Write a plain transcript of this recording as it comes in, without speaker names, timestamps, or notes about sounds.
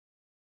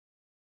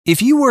If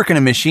you work in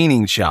a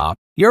machining shop,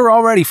 you're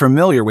already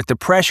familiar with the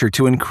pressure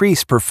to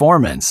increase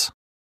performance.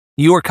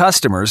 Your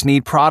customers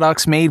need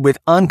products made with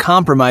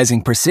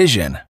uncompromising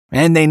precision,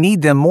 and they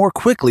need them more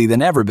quickly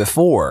than ever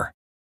before.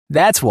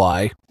 That's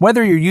why,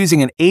 whether you're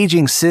using an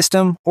aging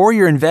system or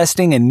you're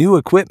investing in new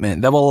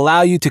equipment that will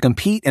allow you to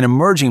compete in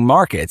emerging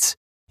markets,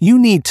 you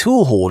need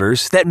tool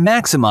holders that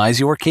maximize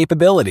your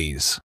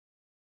capabilities.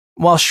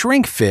 While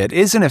shrink fit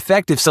is an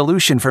effective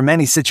solution for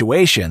many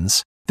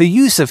situations, the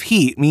use of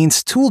heat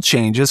means tool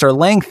changes are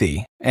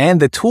lengthy and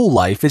the tool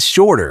life is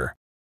shorter.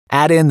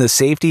 Add in the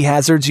safety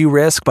hazards you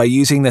risk by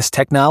using this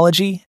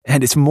technology,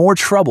 and it's more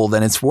trouble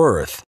than it's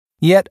worth.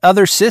 Yet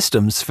other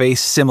systems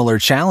face similar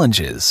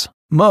challenges.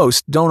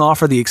 Most don't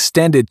offer the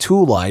extended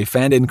tool life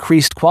and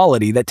increased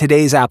quality that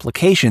today's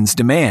applications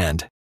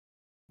demand.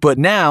 But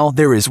now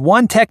there is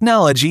one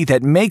technology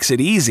that makes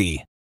it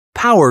easy: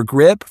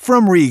 powRgrip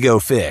from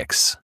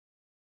REGO-FIX.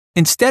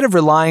 Instead of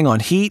relying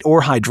on heat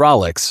or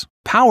hydraulics,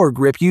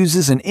 powRgrip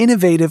uses an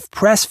innovative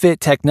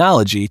press-fit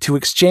technology to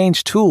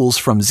exchange tools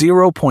from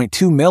 0.2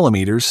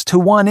 mm to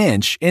 1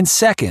 inch in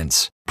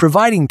seconds,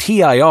 providing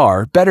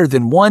TIR better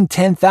than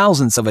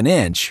 1/10,000th of an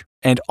inch,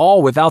 and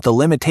all without the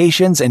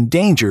limitations and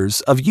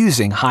dangers of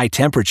using high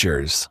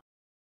temperatures.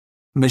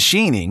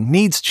 Machining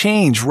needs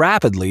change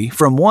rapidly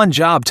from one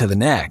job to the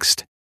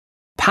next.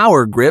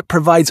 powRgrip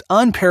provides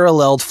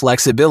unparalleled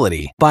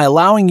flexibility by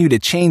allowing you to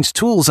change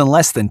tools in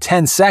less than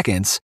 10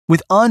 seconds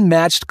with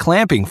unmatched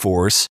clamping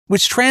force,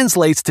 which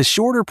translates to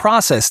shorter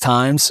process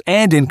times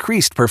and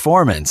increased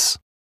performance.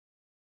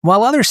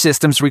 While other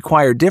systems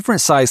require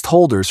different sized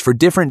holders for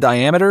different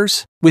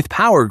diameters, with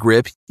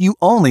powRgrip you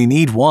only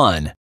need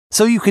one,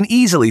 so you can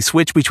easily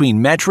switch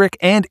between metric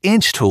and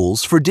inch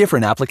tools for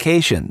different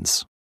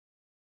applications.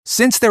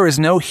 Since there is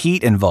no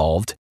heat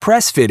involved,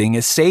 press fitting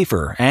is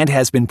safer and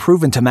has been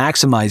proven to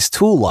maximize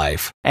tool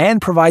life and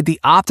provide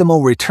the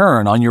optimal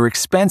return on your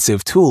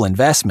expensive tool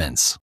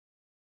investments.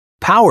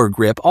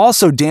 powRgrip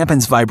also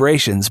dampens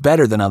vibrations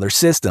better than other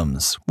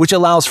systems, which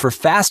allows for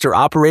faster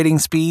operating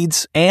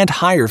speeds and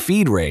higher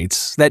feed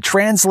rates that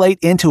translate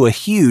into a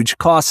huge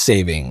cost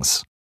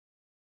savings.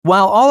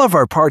 While all of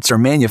our parts are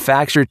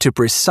manufactured to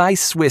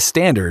precise Swiss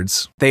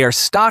standards, they are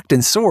stocked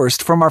and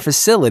sourced from our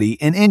facility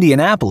in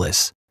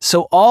Indianapolis,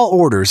 so all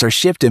orders are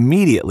shipped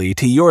immediately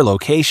to your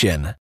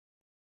location.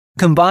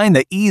 Combine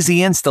the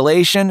easy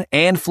installation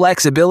and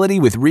flexibility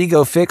with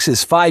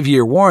REGO-FIX's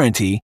 5-year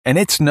warranty, and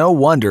it's no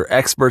wonder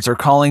experts are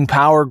calling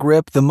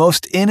powRgrip the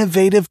most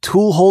innovative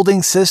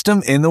tool-holding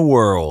system in the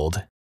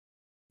world.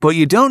 But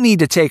you don't need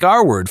to take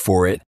our word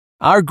for it.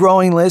 Our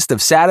growing list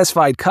of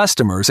satisfied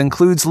customers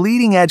includes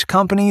leading-edge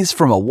companies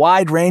from a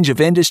wide range of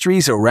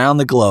industries around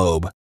the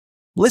globe.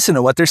 Listen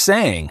to what they're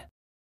saying.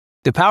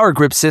 The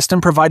powRgrip system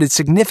provided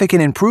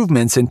significant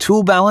improvements in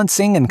tool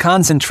balancing and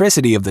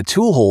concentricity of the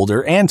tool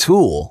holder and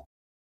tool.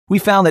 We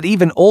found that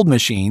even old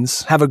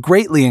machines have a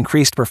greatly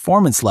increased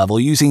performance level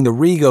using the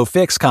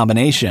REGO-FIX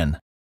combination.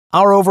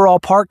 Our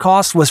overall part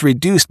cost was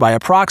reduced by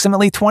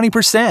approximately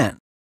 20%.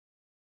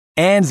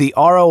 And the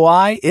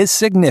ROI is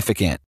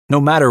significant,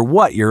 no matter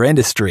what your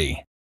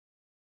industry.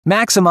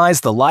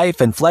 Maximize the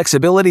life and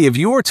flexibility of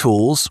your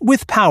tools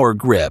with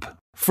powRgrip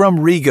from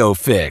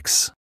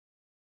REGO-FIX.